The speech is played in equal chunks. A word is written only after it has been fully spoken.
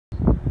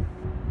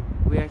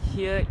We are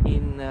here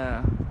in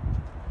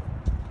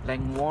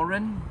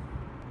Langwarrin,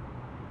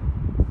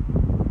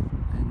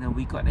 and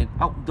we got an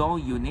outdoor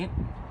unit.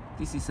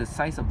 This is the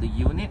size of the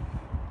unit.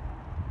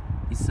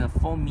 It's a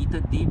 4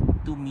 meter deep,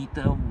 2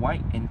 meter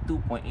wide, and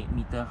 2.8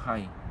 meter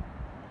high.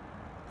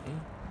 Okay.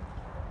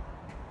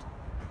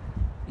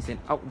 It's an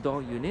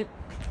outdoor unit.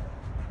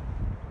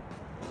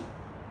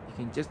 You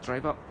can just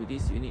drive up to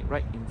this unit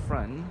right in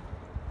front.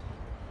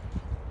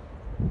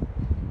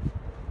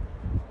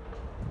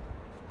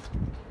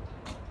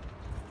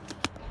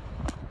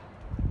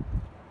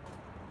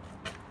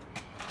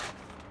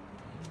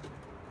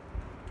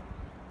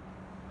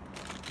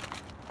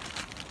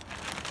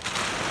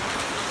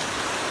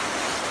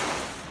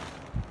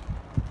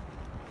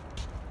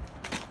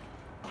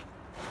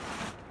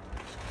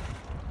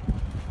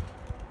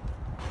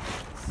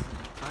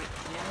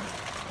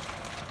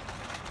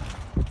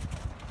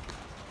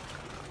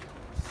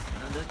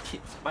 Another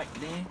kid's bike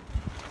there.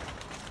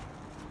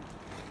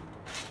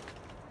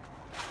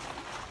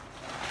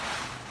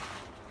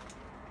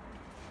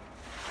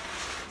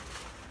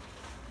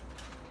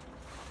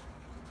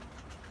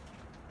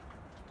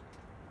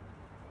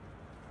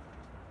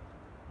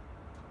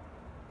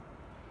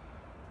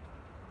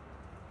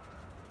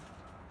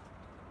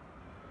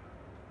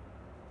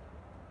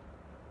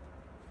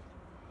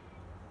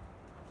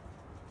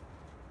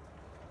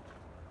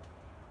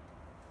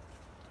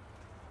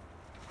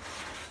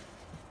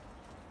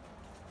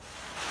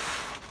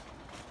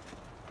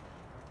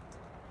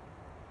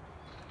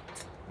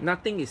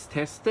 Nothing is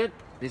tested.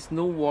 There's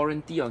no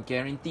warranty or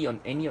guarantee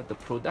on any of the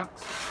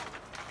products.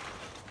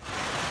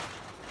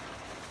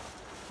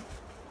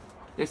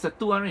 There's a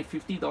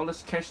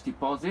 $250 cash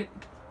deposit.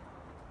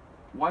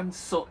 Once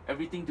sold,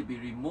 everything to be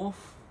removed,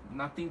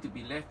 nothing to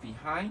be left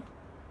behind.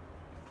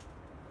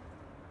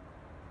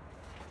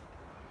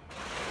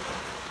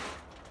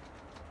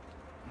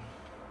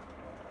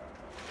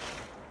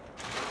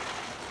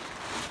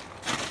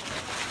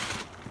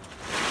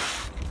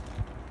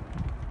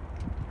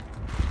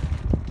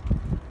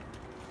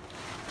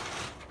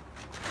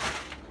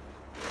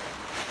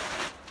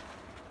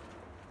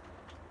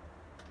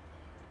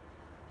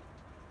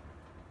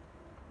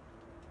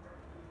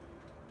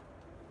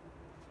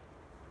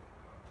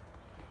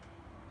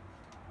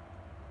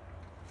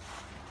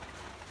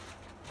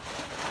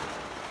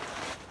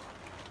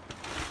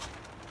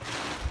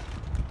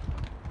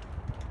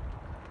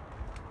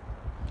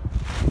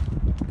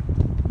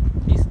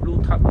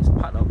 Is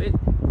part of it.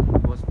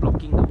 It was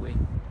blocking the way.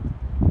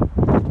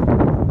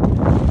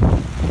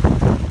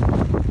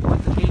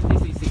 Once again,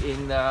 this is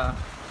in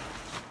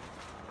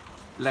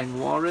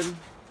Langwarrin,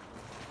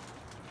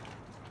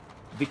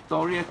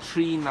 Victoria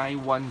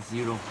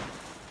 3910.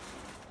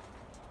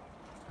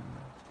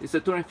 It's a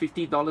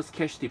 $250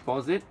 cash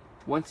deposit.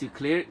 Once you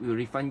clear it, we'll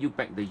refund you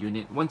back the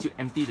unit once you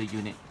empty the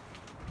unit.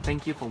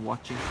 Thank you for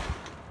watching.